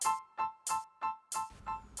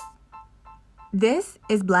This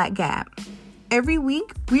is Black Gab. Every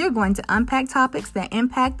week, we are going to unpack topics that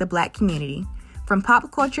impact the Black community. From pop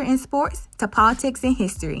culture and sports to politics and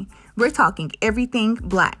history, we're talking everything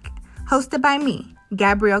Black. Hosted by me,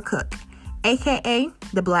 Gabrielle Cook, aka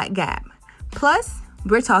The Black Gab. Plus,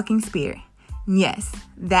 we're talking spirit. Yes,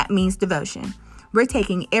 that means devotion. We're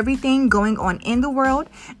taking everything going on in the world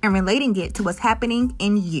and relating it to what's happening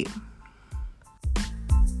in you.